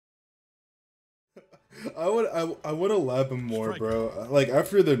I would have lapped him more, bro. Like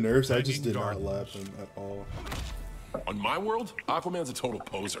after the nerfs, I just did not lap him at all. On my world, Aquaman's a total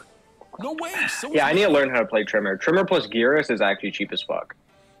poser. No way. So Yeah, I need to learn how to play Trimmer. Trimmer plus Gearus is actually cheap as fuck.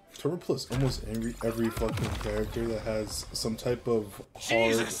 Trimmer plus almost every fucking character that has some type of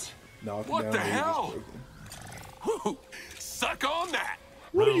hard knockdown. What the hell? Woo, suck on that.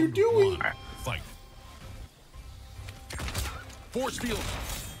 What are you doing? Right, fight. Force field.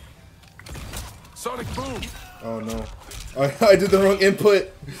 Sonic boom. Oh no. I did the wrong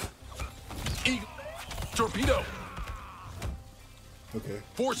input. Eagle. Torpedo. Okay.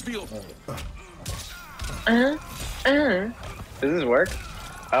 Force field. Right. Does this work?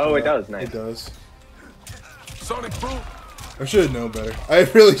 Oh, it does. Nice. It does. Sonic boom. I should have known better. I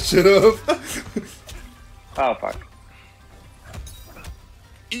really should have. Oh, fuck.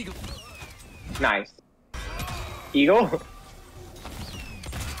 Eagle. Nice. Eagle?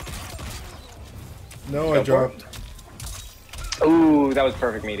 No, I dropped. Ooh, that was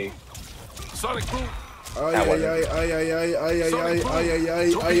perfect meaty. Sonic boom. Ay,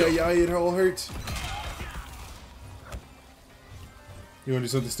 it all hurts. You wanna do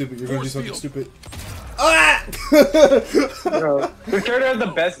something stupid? You're gonna do something stupid. Ah! Bro, this character has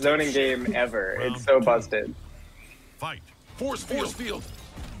the best zoning game ever. It's so busted. Fight. Force field.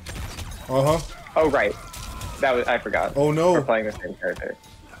 Uh-huh. Oh, right. That was, I forgot. Oh no. We're playing the same character.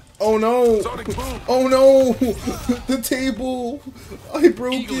 Oh no! Sonic boom. Oh no! The table! I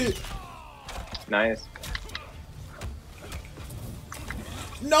broke it! Nice.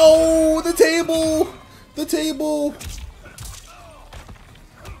 No! The table! The table!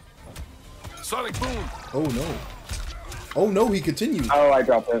 Sonic boom. Oh no. Oh no, he continued. Oh, I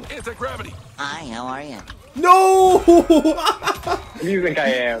dropped it. Anti-gravity. Hi, how are you? No! Who do you think I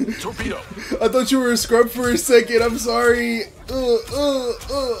am? Torpedo. I thought you were a scrub for a second. I'm sorry.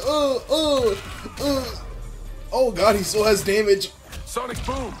 Oh god, he still has damage. Sonic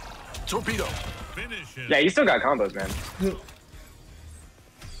boom. Torpedo. Finish him. Yeah, you still got combos, man.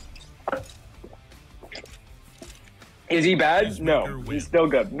 Is he bad? No, he's still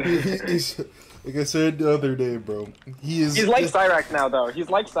good. He's, like I said the other day, bro. He's like Cyrax now, though. He's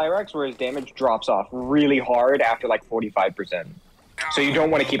like Cyrax, where his damage drops off really hard after like 45%. So you don't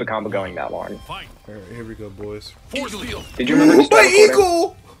want to keep a combo going that long. Fight. Alright, here we go, boys. Force field. Did you remember to start My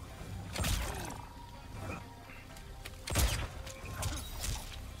recording?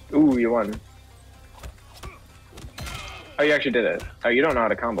 eagle! Ooh, you won. Oh, you actually did it. Oh, you don't know how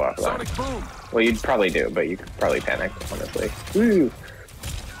to combo after that. Sonic boom. Well, you'd probably do, but you could probably panic, honestly. Ooh.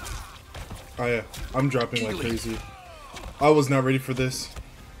 Oh yeah, I'm dropping like crazy. I was not ready for this.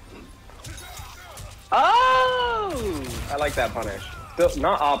 Oh! I like that punish. Still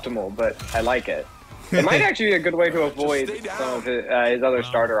not optimal, but I like it. It might actually be a good way to avoid some of his other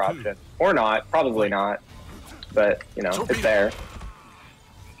starter option. Or not. Probably not. But, you know, it's there.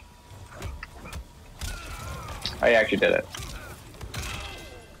 Oh, you actually did it.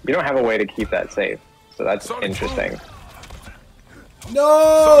 You don't have a way to keep that safe. So that's interesting.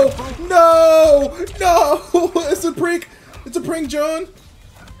 No! No! No! It's a prank! It's a prank, John!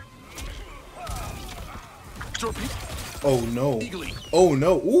 Oh no. Oh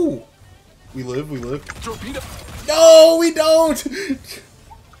no. Ooh! We live, we live. No, we don't!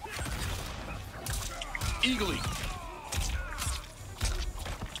 Eagly.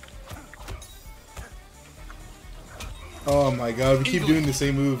 Oh my god, we keep doing the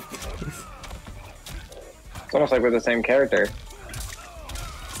same move. It's almost like we're the same character.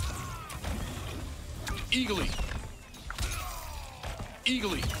 Eagly.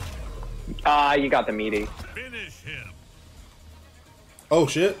 Eagly. Ah, you got the meaty. Finish him. Oh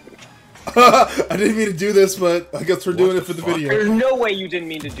shit. I didn't mean to do this, but I guess we're doing it for the video. There's no way you didn't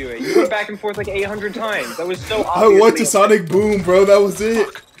mean to do it. You went back and forth like 800 times. That was so I obvious. went to Sonic Boom, bro. That was it.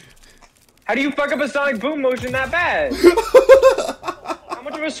 How do you fuck up a Sonic Boom motion that bad? How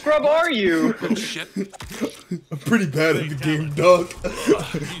much of a scrub are you? Oh, shit. I'm pretty bad at the game, dog.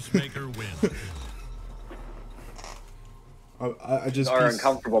 Peacemaker wins. I just are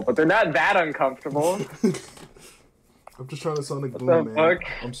uncomfortable, but they're not that uncomfortable. I'm just trying to Sonic Boom, the man. fuck?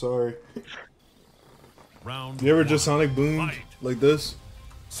 I'm sorry. Round You ever just Sonic Boom like this?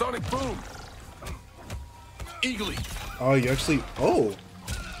 Sonic boom. Eagly. Oh, you actually. Oh.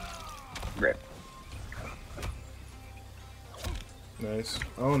 Rip. Nice.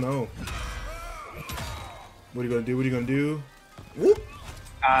 Oh no. What are you gonna do? What are you gonna do? Whoop.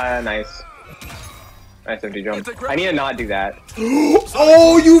 Nice. Nice empty jump. I need to not do that.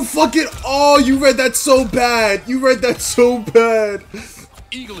 Oh, you fucking. Oh, you read that so bad. You read that so bad.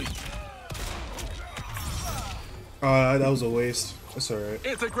 Eagly. That was a waste. That's alright.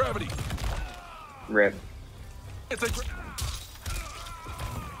 Anti-gravity. Rip. It's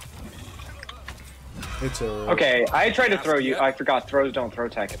a. Okay, I tried to throw you. I forgot throws don't throw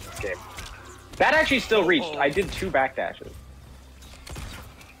tech in this game. That actually still reached. I did 2 backdashes.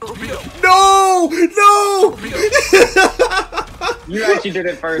 No! No! You actually did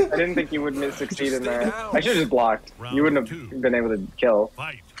it first. I didn't think you would succeed in there. I should have just blocked. You wouldn't have been able to kill.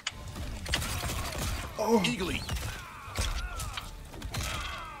 Oh. Eagerly.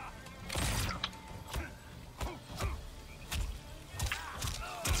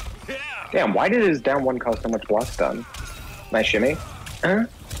 Damn, why did his down 1 cause so much block stun? Nice shimmy.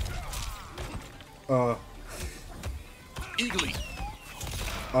 Eagerly.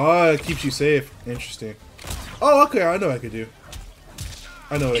 Oh, it keeps you safe. Interesting. Oh, okay, I know what I could do.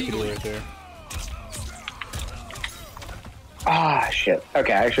 I know what I could do right there. Ah, shit.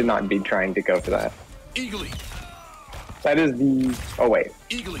 Okay, I should not be trying to go for that. Eagerly. That is the... Oh, wait.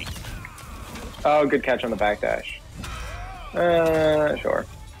 Eagerly. Oh, good catch on the backdash. Sure.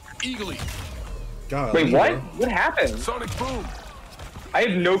 Eagerly. God, Wait, what? What happened? Sonic boom. I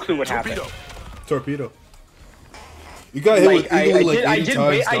have no clue what happened. Torpedo. You got hit with Eagerly like 80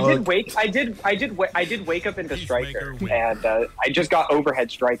 times, I did wake up into Striker, and I just got overhead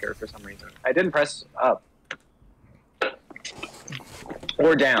Striker for some reason. I didn't press up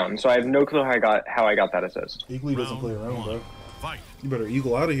or down, so I have no clue how I got that assist. Eagerly doesn't play around, bro. You better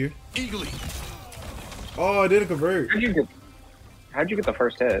eagle out of here. Eagerly. Oh, I didn't convert. How'd you get the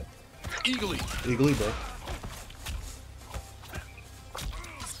first hit? Eagerly. Eagerly, bro.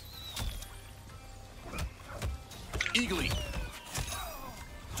 Eagerly.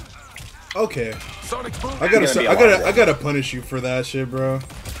 Okay. Sonic boom. I gotta punish you for that shit, bro.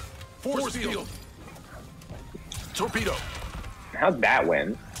 Force field. Torpedo. How'd that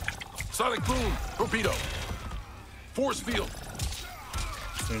win? Sonic boom. Torpedo. Force field.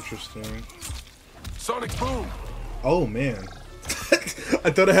 Interesting. Sonic boom. Oh man. I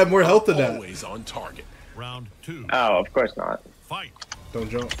thought I had more health than that. Always on target. Round 2. Oh, of course not. Fight. Don't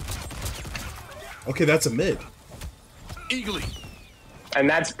jump. Okay, that's a mid. Eagerly. And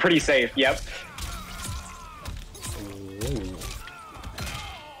that's pretty safe. Yep.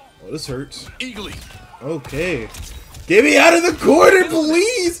 Oh, this hurts. Eagerly. Okay. Get me out of the corner,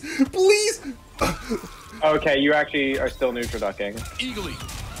 please! Please! Okay, you actually are still neutral ducking. Eagerly.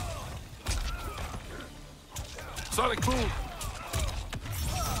 Sonic boom.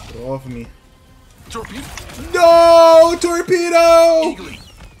 Get off of me. Torpedo. No! Torpedo! Eagerly.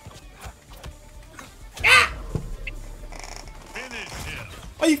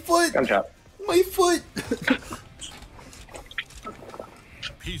 My foot! Gunshot. My foot!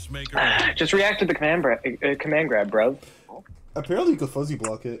 Peacemaker. Just react to the command grab, bro. Apparently you could fuzzy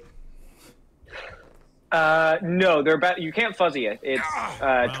block it. No, they're about. You can't fuzzy it. It's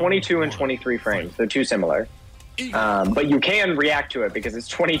 22 and 23 frames. They're too similar. But you can react to it because it's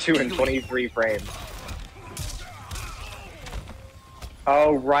 22 and 23 frames.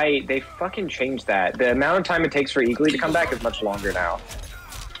 Oh right, they fucking changed that. The amount of time it takes for Eagly to come back is much longer now.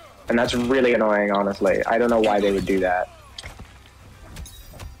 And that's really annoying, honestly. I don't know why they would do that.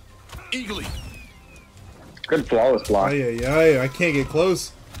 Eagerly. Good flawless block. I can't get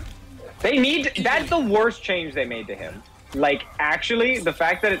close. They need. That's the worst change they made to him. Like, actually, the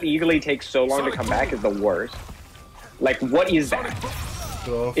fact that it Eagerly takes so long to come back is the worst. Like, what is that?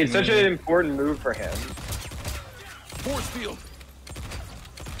 It's such an important move for him. Force field.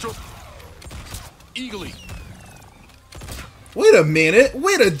 Eagerly. Wait a minute.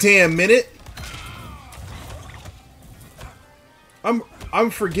 Wait a damn minute. I'm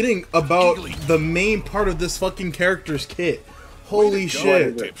forgetting about the main part of this fucking character's kit. Holy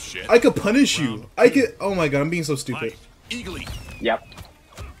shit. I could punish you. I could. Oh my god, I'm being so stupid. Eagerly. Yep.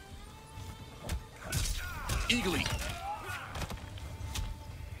 Eagerly.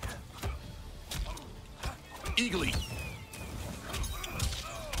 Eagerly.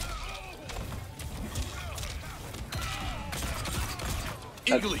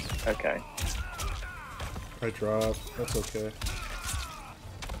 Eagerly. Okay. I drop. That's okay.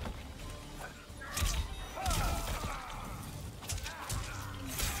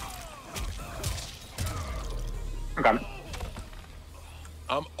 Okay.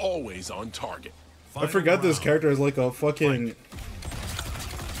 I'm always on target. I forgot this character is like a fucking...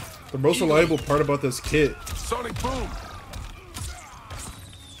 The most reliable part about this kit. Sonic boom.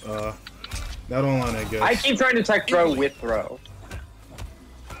 Not online, I guess. I keep trying to tech throw with throw.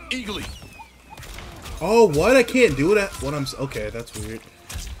 Eagerly. Oh, what? I can't do that. What I'm... Okay, that's weird.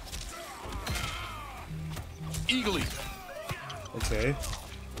 Eagerly. Okay.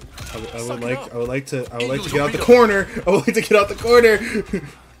 I would like to get out the corner. I would like to get out the corner.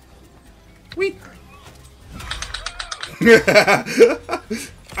 Wait.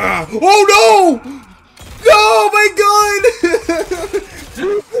 Oh no! Oh my god!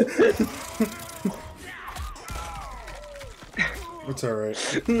 It's alright.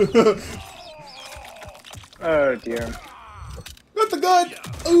 Oh dear. Got the gun!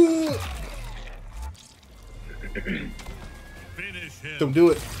 Don't do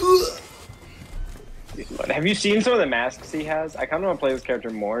it. Have you seen some of the masks he has? I kind of want to play this character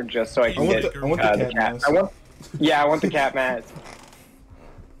more just so I can get I want the cat mask. I want the cat mask.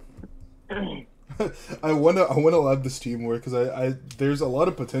 I wanna lab this team more because I there's a lot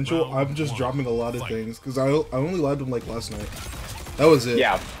of potential. I'm just dropping a lot of things because I only labbed him like last night. That was it.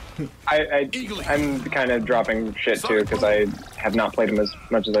 Yeah, I'm kind of dropping shit too because I have not played him as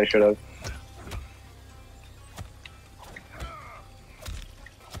much as I should have.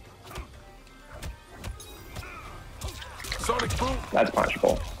 Sonic Boom. That's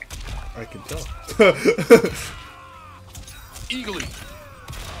punishable. I can tell. Eagly.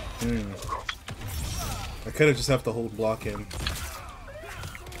 I kind of just have to hold block him.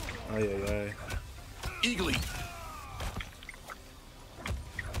 Ay ay ay. Eagly.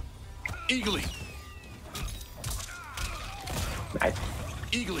 Eagly. Nice.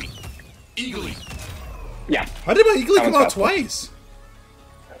 Eagly. Eagly. Yeah. How did my Eagly come out possible. twice?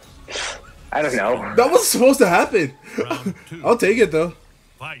 I don't know. That wasn't supposed to happen. I'll take it though.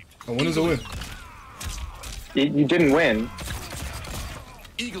 Fight. A win is a win. You didn't win.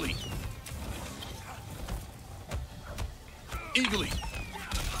 Eagly. Eagly.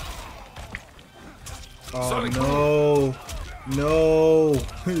 Oh Sonic no. No.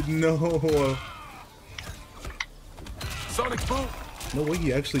 No. Sonic Boom. No way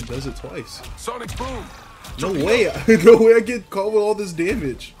he actually does it twice. Sonic Boom. No way. No way I get caught with all this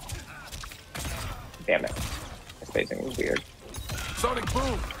damage. Damn it. The spacing was weird. Sonic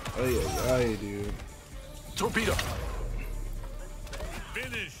Boom. Ay ay ay, dude. Torpedo.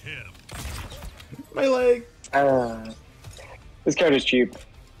 Finish him. My leg. This character's cheap.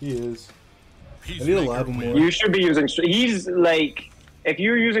 He is. I need to lab him more. You should be using. He's like, if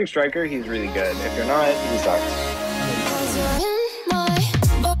you're using Striker, he's really good. If you're not, he sucks.